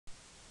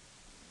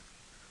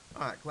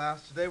Alright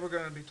class, today we're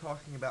going to be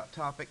talking about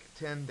topic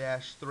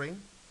 10-3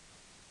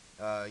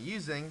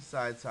 using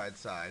side, side,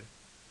 side,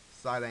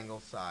 side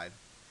angle, side,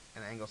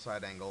 and angle,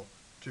 side, angle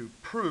to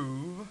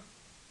prove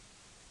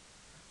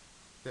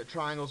that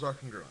triangles are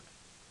congruent.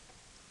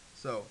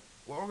 So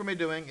what we're going to be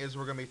doing is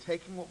we're going to be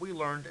taking what we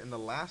learned in the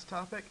last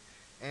topic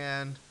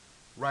and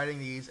writing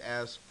these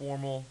as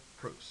formal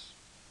proofs.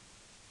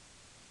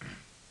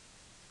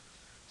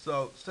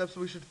 So steps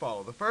we should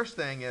follow. The first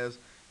thing is,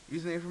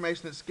 using the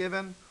information that's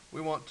given, we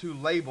want to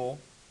label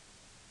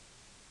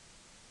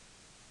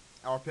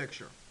our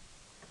picture.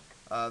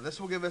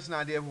 This will give us an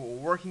idea of what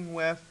we're working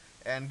with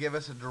and give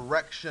us a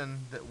direction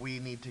that we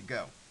need to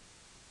go.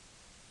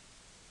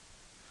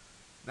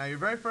 Now your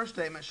very first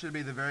statement should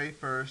be the very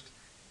first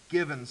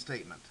given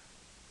statement.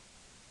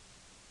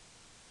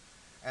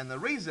 And the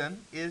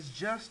reason is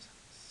just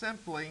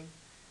simply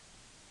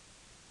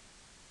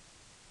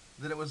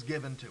that it was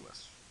given to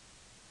us.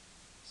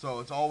 So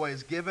it's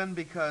always given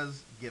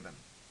because given.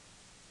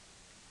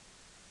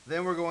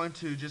 Then we're going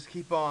to just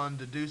keep on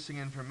deducing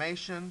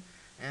information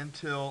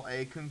until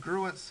a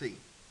congruency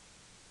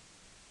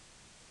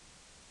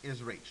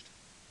is reached.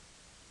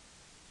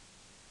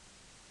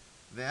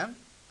 Then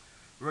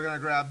we're going to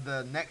grab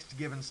the next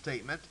given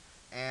statement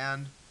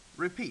and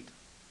repeat.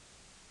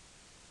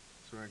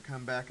 So we're going to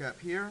come back up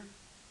here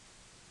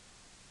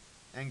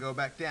and go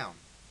back down.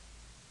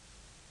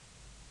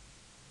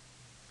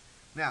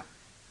 Now,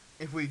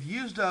 if we've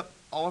used up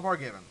all of our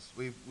givens,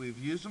 we've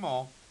used them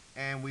all,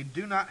 and we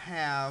do not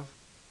have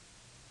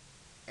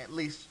at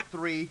least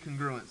 3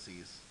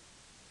 congruencies,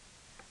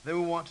 then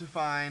we want to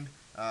find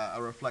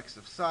a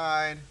reflexive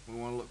side, we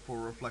want to look for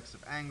a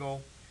reflexive angle,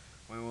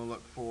 we want to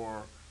look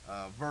for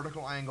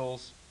vertical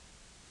angles.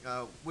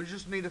 We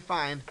just need to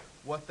find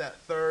what that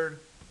third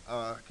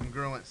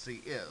congruency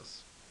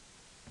is.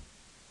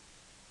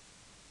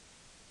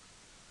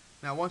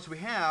 Now once we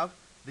have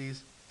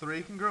these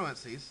 3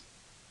 congruencies,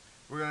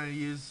 we're going to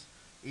use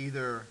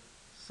either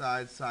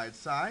side, side,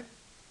 side,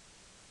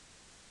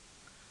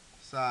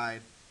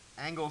 side,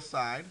 angle,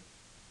 side,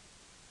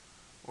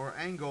 or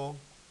angle,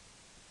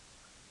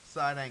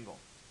 side, angle.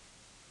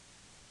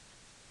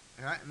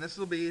 Alright, and this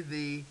will be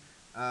the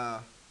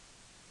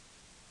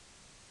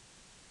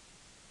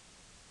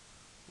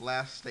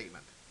last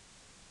statement.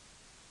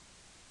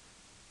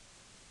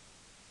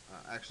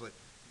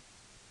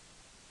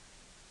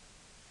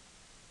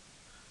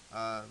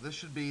 This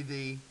should be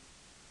the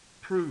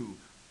prove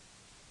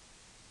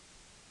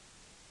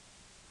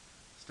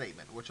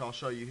statement, which I'll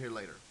show you here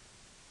later.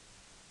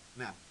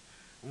 Now,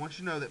 I want you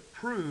to know that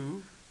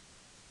prove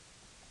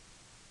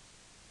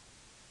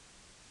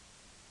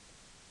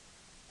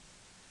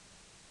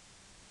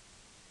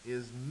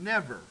is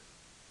never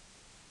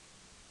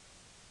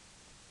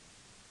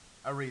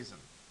a reason.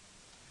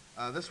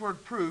 This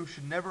word prove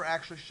should never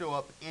actually show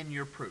up in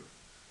your proof.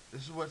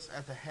 This is what's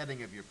at the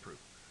heading of your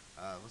proof.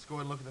 Let's go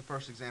ahead and look at the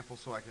first example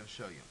so I can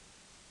show you.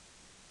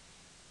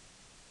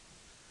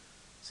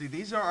 See,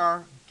 these are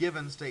our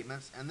given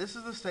statements, and this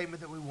is the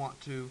statement that we want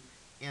to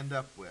end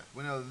up with.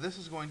 We know that this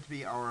is going to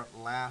be our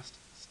last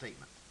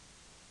statement.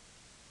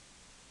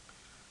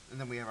 And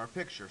then we have our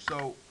picture.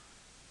 So,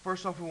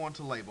 first off, we want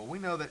to label. We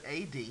know that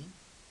AD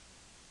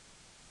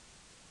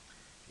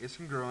is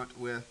congruent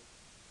with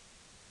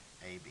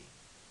AB.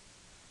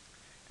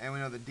 And we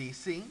know that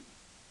DC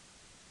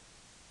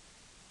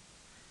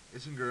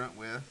is congruent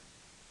with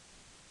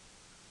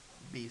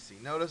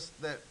BC. Notice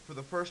that for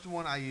the first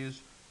one I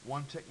used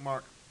 1 tick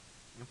mark,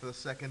 and for the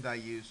second I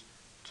used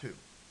 2.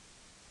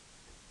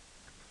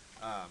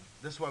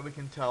 This way we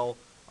can tell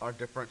our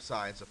different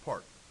sides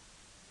apart.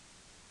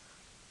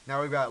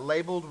 Now we've got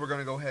labeled, we're going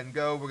to go ahead and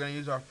go. We're going to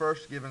use our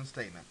first given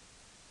statement.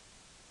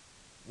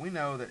 We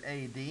know that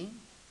AD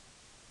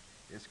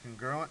is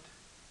congruent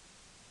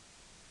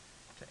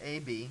to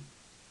AB,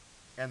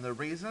 and the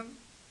reason?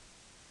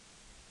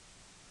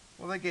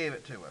 Well, they gave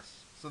it to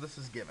us, so this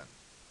is given.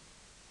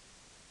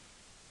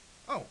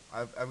 Oh,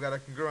 I've got a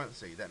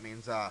congruency. That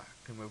means I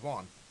can move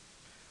on.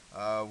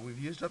 We've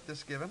used up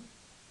this given.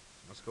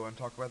 Let's go ahead and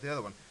talk about the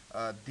other one.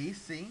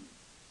 DC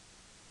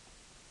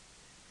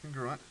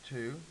congruent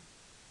to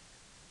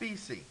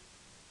BC.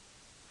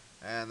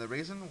 And the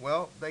reason?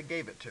 Well, they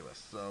gave it to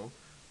us, so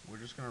we're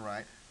just going to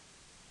write,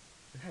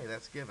 hey,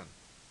 that's given.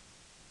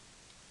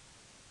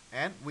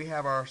 And we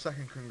have our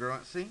second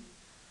congruency.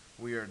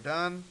 We are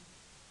done.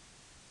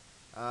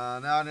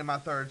 Now I need my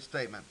third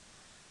statement.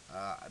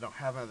 I don't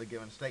have another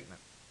given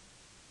statement.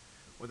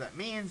 What that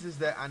means is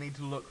that I need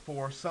to look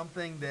for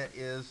something that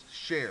is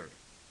shared.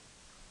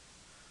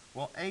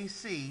 Well,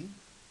 AC,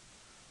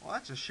 well,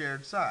 that's a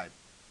shared side.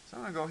 So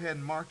I'm going to go ahead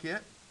and mark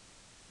it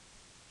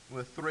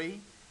with 3.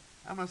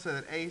 I'm going to say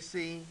that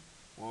AC,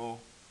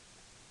 well,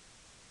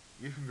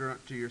 you're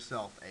congruent to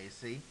yourself,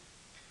 AC.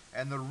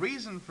 And the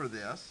reason for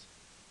this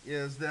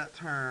is that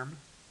term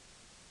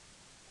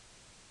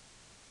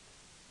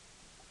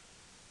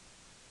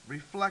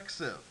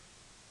reflexive.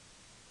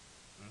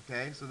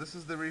 Okay, so this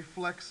is the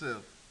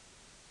reflexive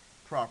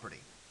property.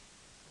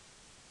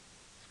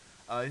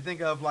 You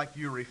think of like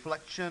your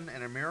reflection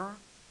in a mirror,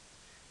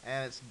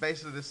 and it's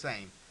basically the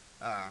same.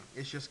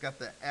 It's just got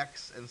the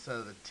X instead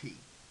of the T.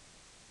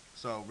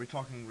 So we're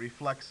talking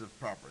reflexive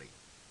property.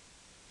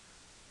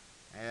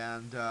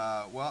 And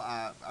I've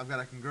got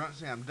a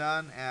congruency. I'm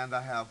done, and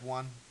I have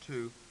 1,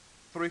 2,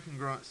 3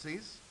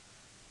 congruencies.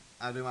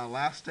 I do my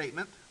last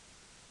statement.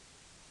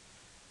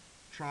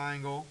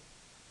 Triangle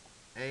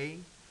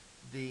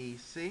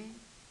ADC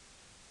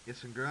is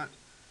congruent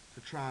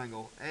to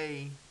triangle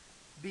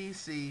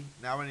ABC.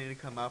 Now we need to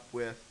come up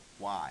with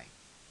Y.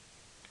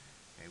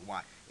 Okay,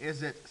 Y.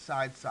 Is it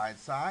side, side,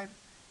 side?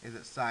 Is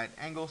it side,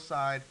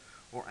 side,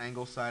 or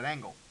angle, side,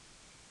 angle?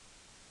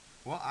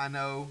 Well, I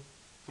know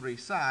 3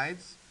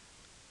 sides,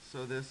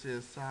 so this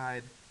is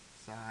side,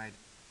 side,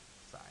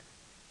 side.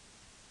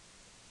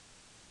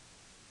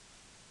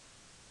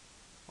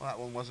 Well, that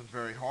one wasn't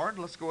very hard.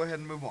 Let's go ahead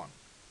and move on.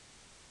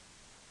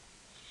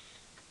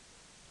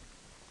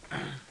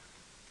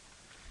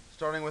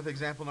 Starting with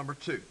example number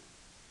 2.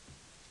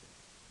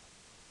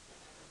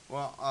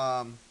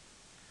 Well,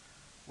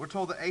 we're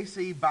told that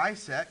AC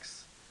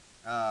bisects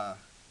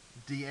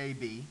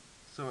DAB,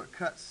 so it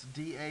cuts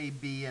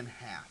DAB in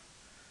half.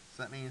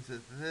 So that means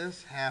that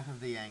this half of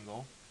the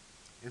angle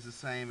is the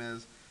same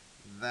as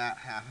that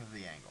half of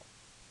the angle.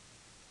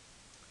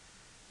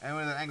 And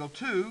with an angle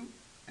 2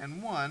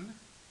 and 1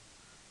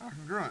 are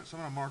congruent, so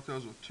I'm going to mark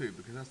those with 2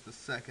 because that's the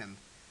second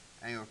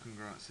angle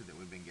congruency that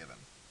we've been given.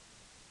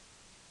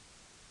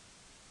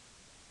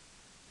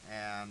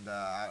 And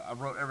I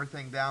wrote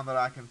everything down that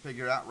I can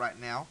figure out right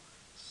now.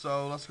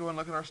 So let's go and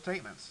look at our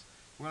statements.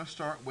 We're going to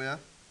start with,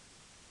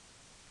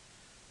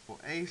 well,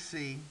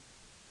 AC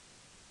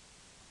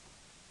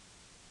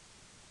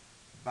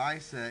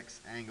bisects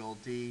angle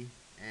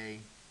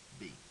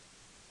DAB.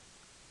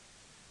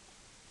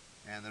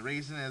 And the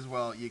reason is,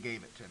 well, you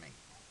gave it to me.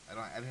 I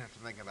didn't have to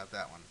think about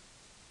that one.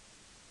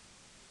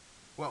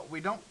 Well, we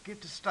don't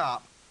get to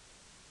stop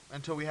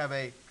until we have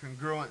a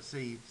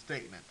congruency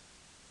statement.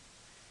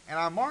 And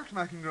I marked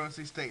my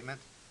congruency statement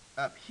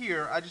up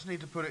here. I just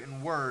need to put it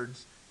in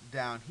words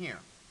down here.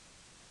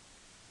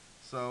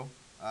 So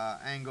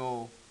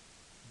angle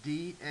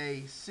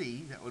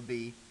DAC, that would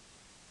be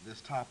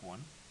this top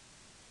one,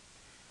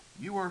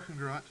 you are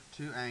congruent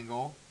to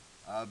angle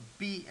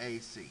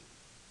BAC.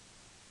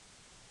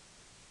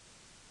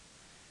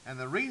 And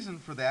the reason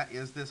for that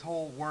is this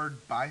whole word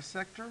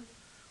bisector.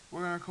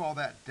 We're going to call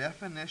that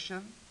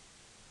definition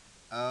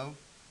of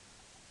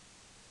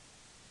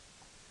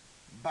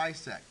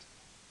bisect.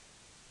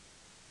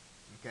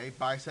 Okay,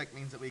 bisect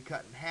means that we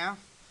cut in half.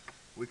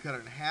 We cut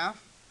it in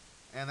half,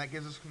 and that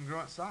gives us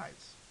congruent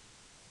sides.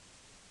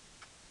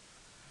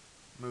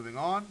 Moving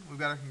on, we've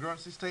got a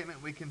congruency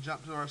statement. We can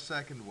jump to our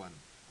second one.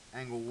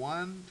 Angle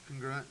 1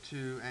 congruent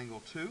to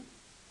angle 2.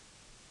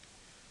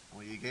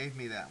 Well, you gave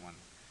me that one.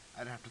 I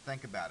didn't have to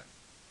think about it.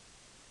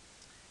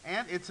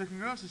 And it's a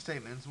congruency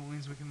statement, so it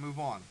means we can move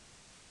on.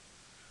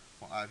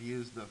 Well, I've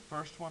used the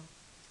first one.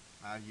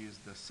 I've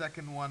used the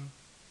second one.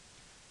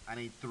 I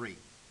need 3.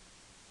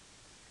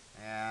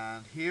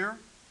 And here,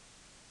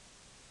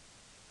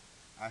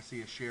 I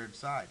see a shared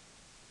side.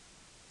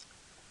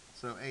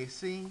 So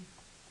AC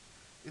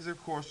is,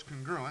 of course,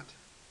 congruent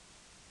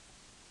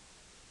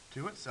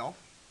to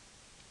itself.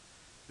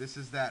 This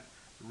is that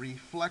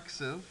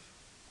reflexive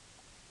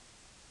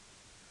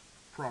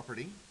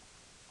property.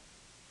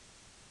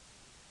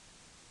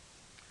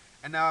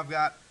 And now I've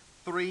got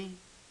 3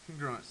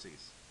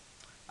 congruencies.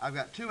 I've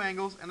got 2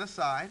 angles and a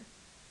side,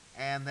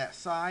 and that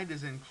side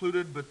is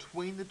included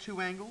between the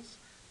 2 angles.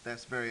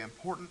 That's very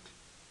important.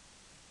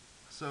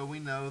 So we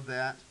know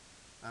that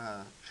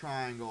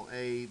triangle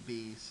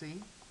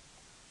ABC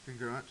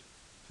congruent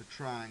to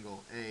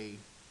triangle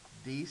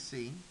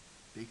ADC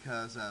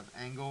because of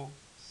angle,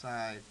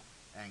 side,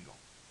 angle.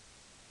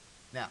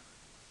 Now,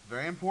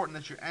 very important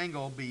that your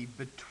angle be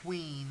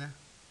between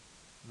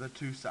the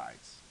 2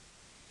 sides.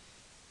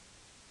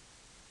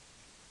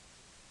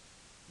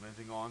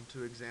 Moving on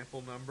to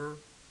example number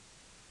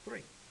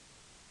 3.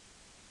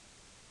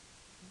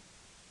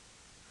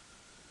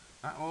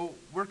 Well,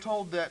 we're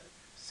told that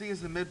C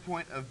is the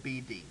midpoint of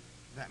BD.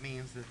 That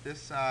means that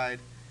this side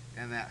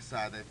and that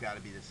side, they've got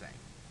to be the same.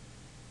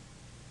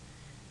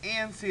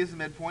 And C is the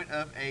midpoint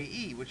of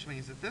AE, which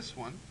means that this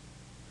one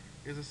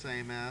is the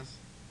same as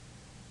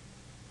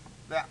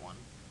that one.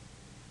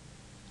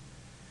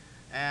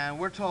 And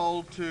we're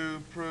told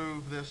to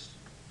prove this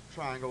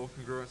triangle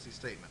congruency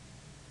statement.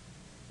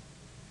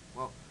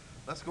 Well,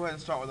 let's go ahead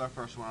and start with our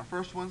first one. Our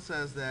first one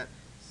says that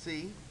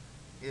C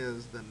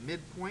is the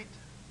midpoint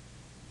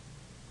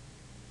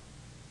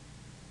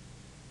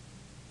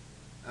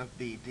of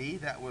BD.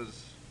 That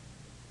was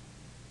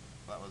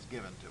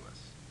given to us.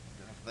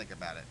 Didn't have to think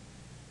about it.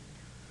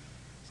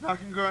 It's not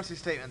a congruency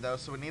statement though,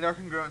 so we need our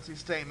congruency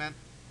statement.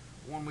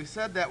 When we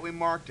said that, we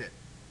marked it.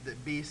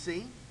 That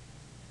BC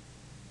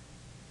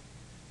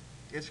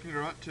is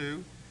congruent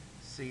to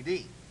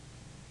CD.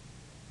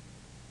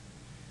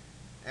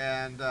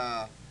 And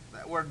that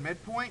word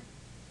midpoint,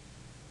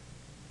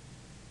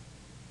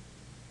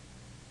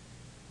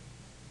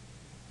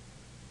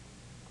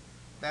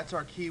 That's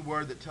our key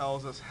word that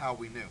tells us how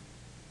we knew.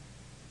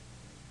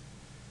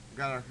 We've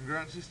got our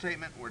congruency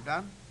statement. We're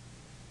done.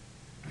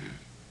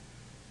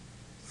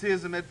 C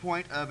is the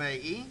midpoint of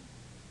AE.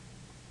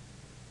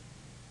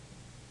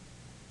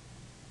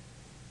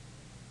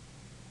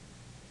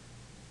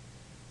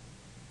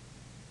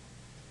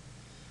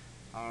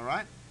 All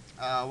right.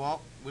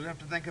 Well, we don't have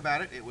to think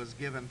about it. It was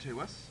given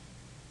to us.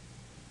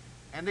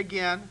 And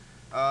again,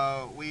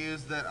 we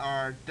use that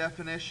our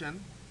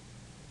definition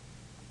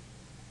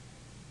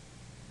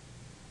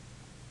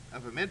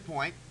of a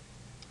midpoint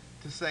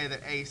to say that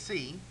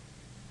AC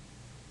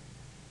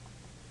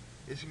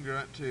is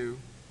congruent to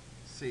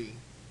CE.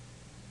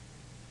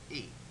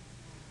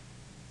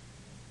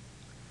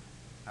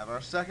 Have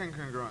our second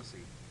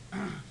congruency.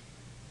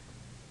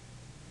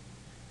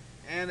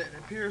 And it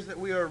appears that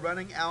we are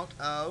running out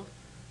of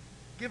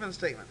given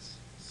statements.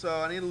 So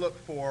I need to look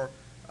for,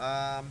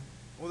 well,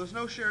 there's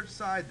no shared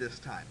side this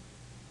time.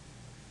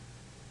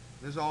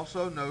 There's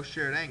also no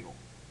shared angle.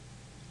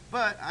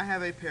 But I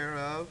have a pair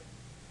of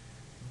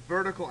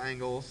vertical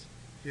angles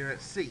here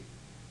at C.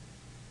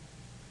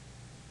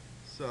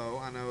 So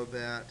I know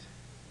that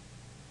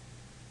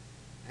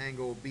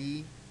angle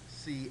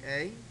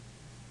BCA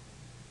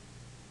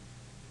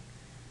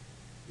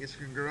is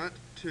congruent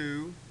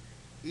to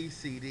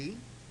ECD,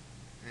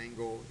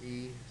 angle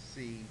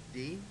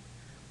ECD.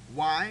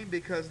 Why?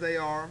 Because they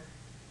are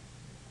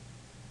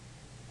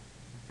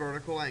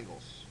vertical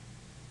angles,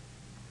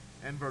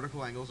 and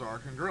vertical angles are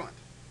congruent.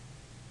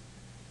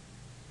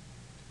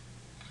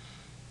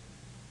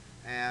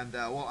 And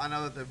well, I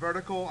know that the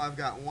vertical, I've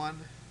got 1,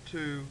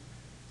 2,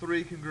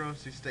 3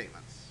 congruency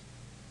statements.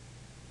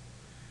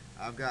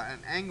 I've got an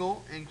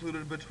angle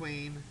included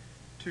between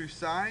two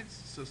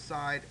sides, so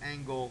side,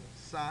 angle,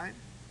 side.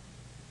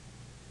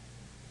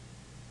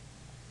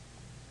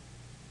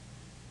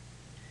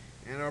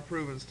 And our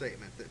proven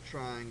statement that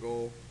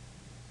triangle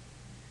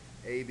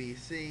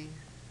ABC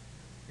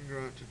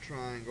congruent to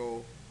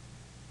triangle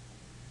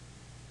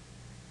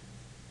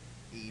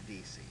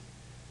EDC.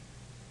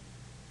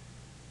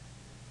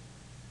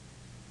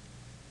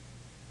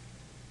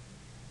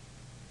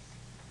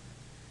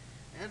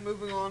 And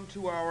moving on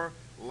to our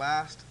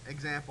last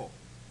example.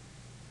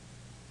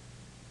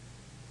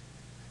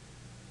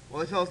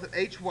 Well, they tell us that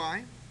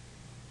HY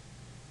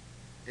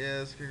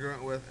is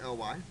congruent with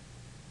LY.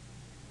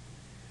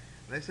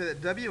 They say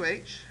that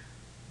WH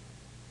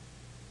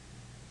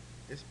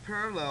is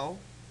parallel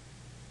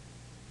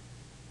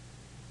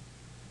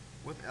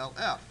with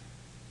LF.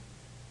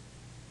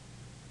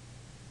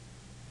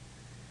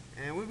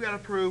 And we've got to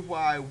prove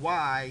why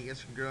Y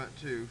is congruent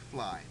to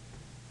fly.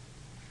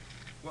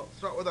 Well, let's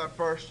start with our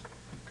first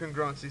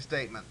congruency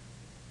statement,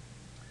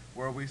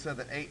 where we said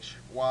that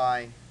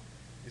HY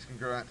is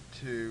congruent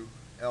to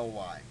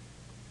LY.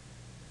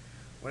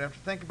 We don't have to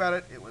think about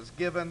it. It was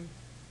given.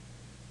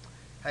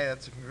 Hey,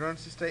 that's a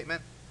congruency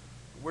statement.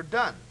 We're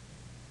done.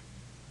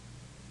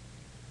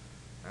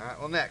 All right,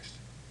 well, next,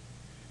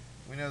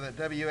 we know that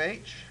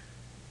WH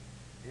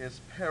is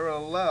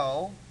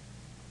parallel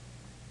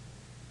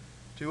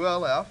to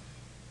LF.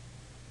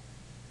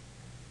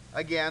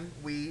 Again,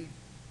 we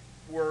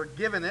were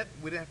given it.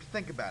 We didn't have to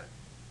think about it.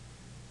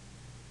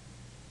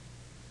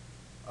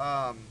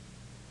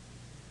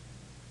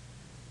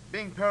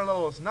 Being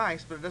parallel is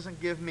nice, but it doesn't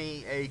give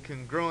me a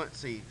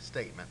congruency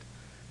statement.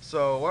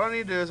 So what I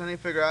need to do is I need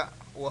to figure out,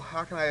 well,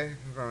 how can I have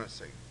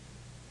congruency?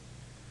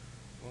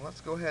 Well,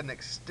 let's go ahead and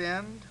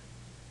extend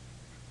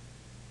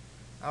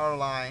our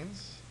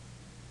lines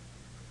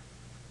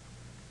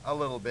a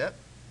little bit.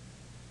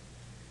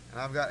 And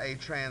I've got a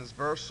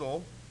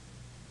transversal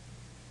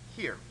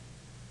here.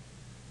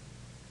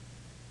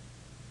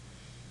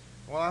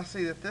 Well, I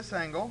see that this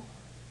angle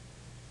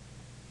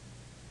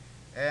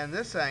and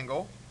this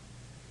angle,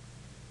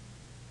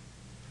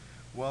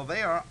 well,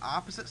 they are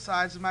opposite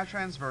sides of my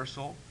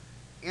transversal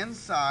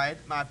inside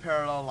my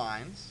parallel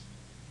lines.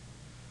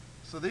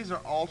 So these are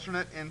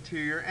alternate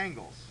interior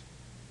angles.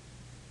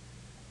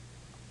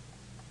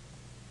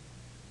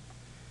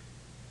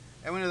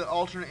 And we know that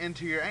alternate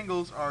interior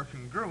angles are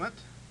congruent.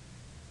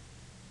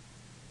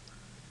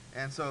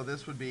 And so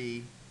this would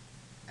be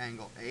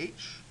angle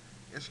H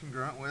is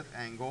congruent with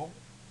angle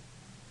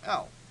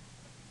L.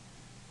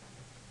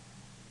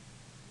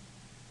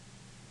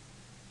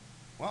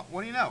 Well,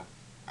 what do you know?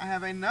 I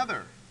have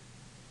another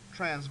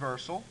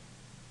transversal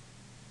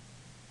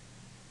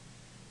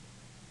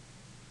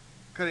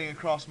cutting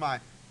across my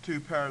two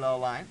parallel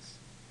lines.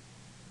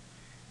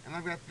 And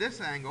I've got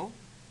this angle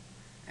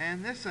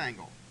and this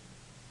angle.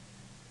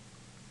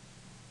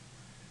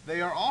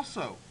 They are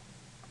also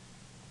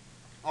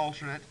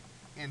alternate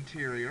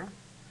interior,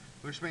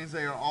 which means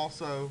they are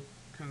also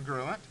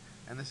congruent.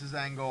 And this is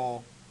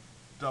angle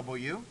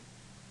W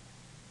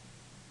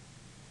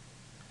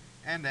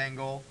and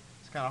angle,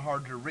 it's kind of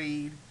hard to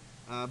read,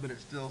 but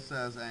it still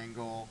says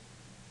angle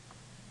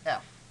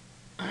F.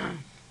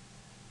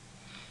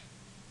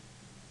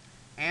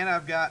 And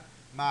I've got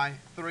my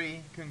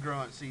three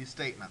congruency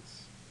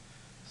statements.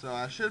 So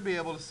I should be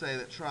able to say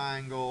that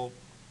triangle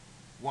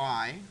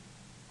Y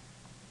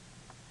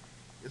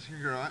is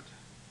congruent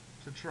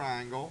to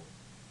triangle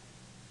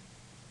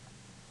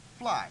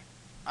fly.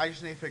 I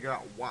just need to figure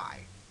out why.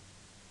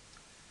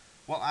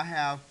 Well, I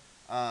have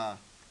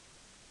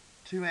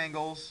two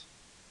angles.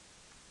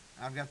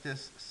 I've got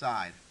this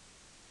side.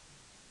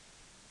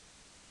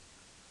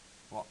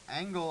 Well,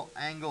 angle,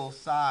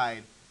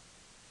 side,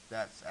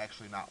 that's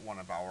actually not one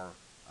of our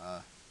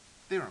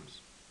theorems.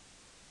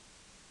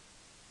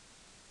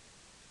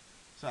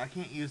 So I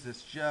can't use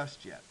this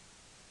just yet.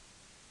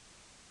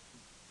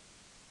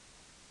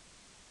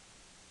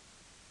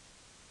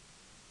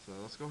 So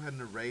let's go ahead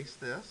and erase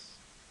this.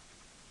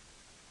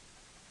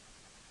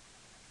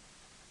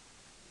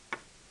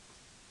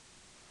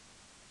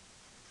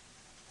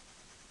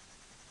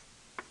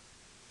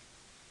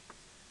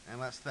 And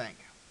let's think.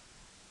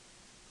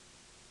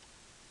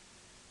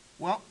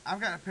 Well, I've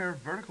got a pair of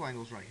vertical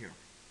angles right here.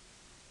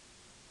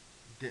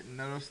 Didn't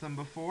notice them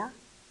before.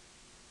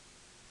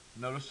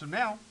 Notice them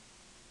now.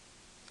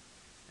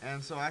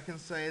 And so I can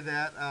say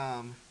that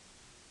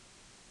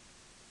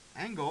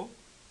angle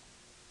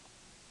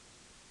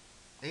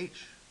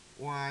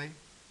HYW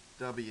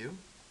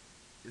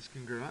is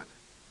congruent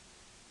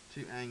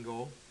to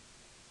angle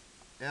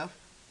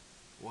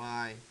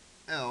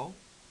FYL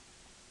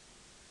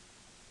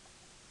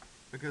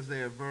because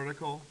they are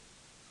vertical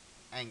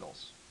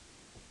angles.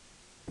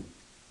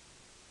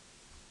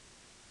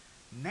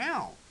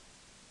 Now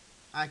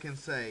I can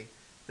say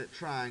that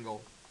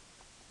triangle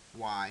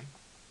Y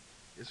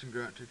is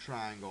congruent to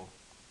triangle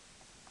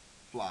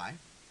fly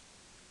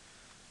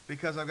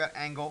because I've got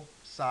angle,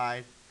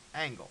 side,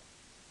 angle.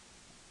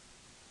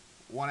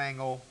 One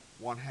angle,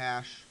 one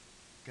hash,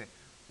 okay,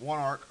 one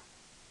arc,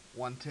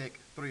 one tick,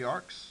 three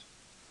arcs,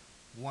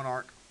 one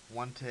arc,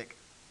 one tick,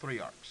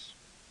 three arcs.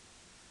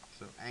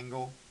 So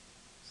angle,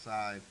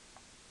 side,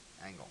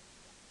 angle.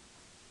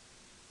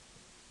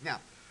 Now,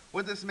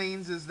 what this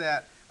means is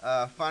that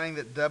finding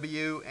that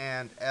W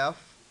and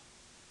F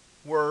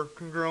were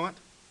congruent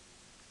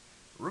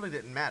really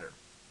didn't matter.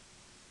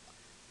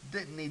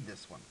 Didn't need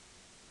this one.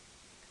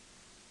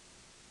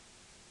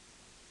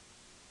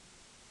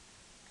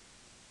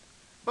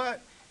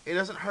 But it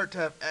doesn't hurt to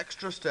have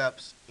extra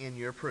steps in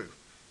your proof.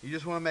 You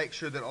just want to make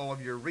sure that all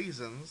of your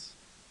reasons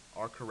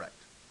are correct.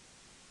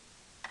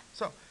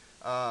 So,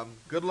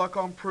 good luck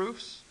on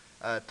proofs.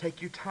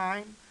 Take your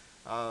time.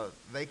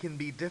 They can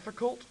be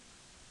difficult,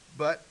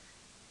 but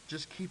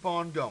just keep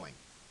on going.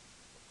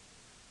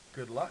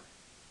 Good luck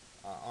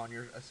on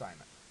your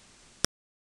assignment.